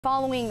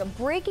Following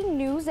breaking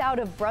news out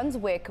of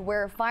Brunswick,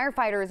 where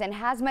firefighters and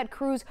hazmat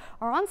crews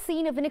are on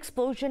scene of an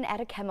explosion at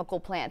a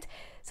chemical plant.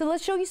 So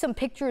let's show you some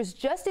pictures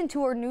just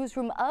into our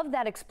newsroom of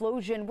that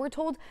explosion. We're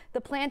told the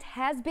plant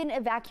has been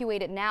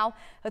evacuated now.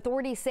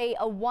 Authorities say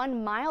a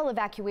 1-mile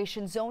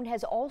evacuation zone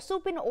has also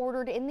been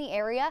ordered in the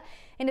area,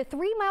 and a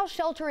 3-mile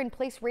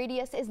shelter-in-place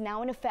radius is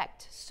now in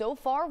effect. So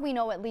far, we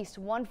know at least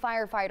one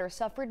firefighter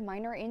suffered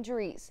minor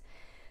injuries.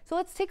 So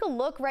let's take a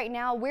look right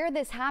now where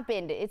this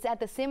happened. It's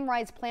at the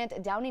Simrise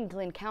plant down in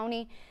Glynn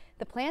County.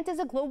 The plant is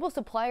a global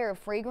supplier of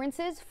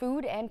fragrances,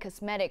 food, and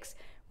cosmetics.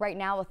 Right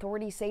now,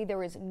 authorities say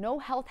there is no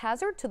health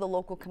hazard to the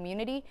local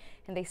community,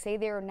 and they say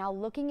they are now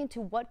looking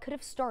into what could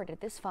have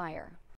started this fire.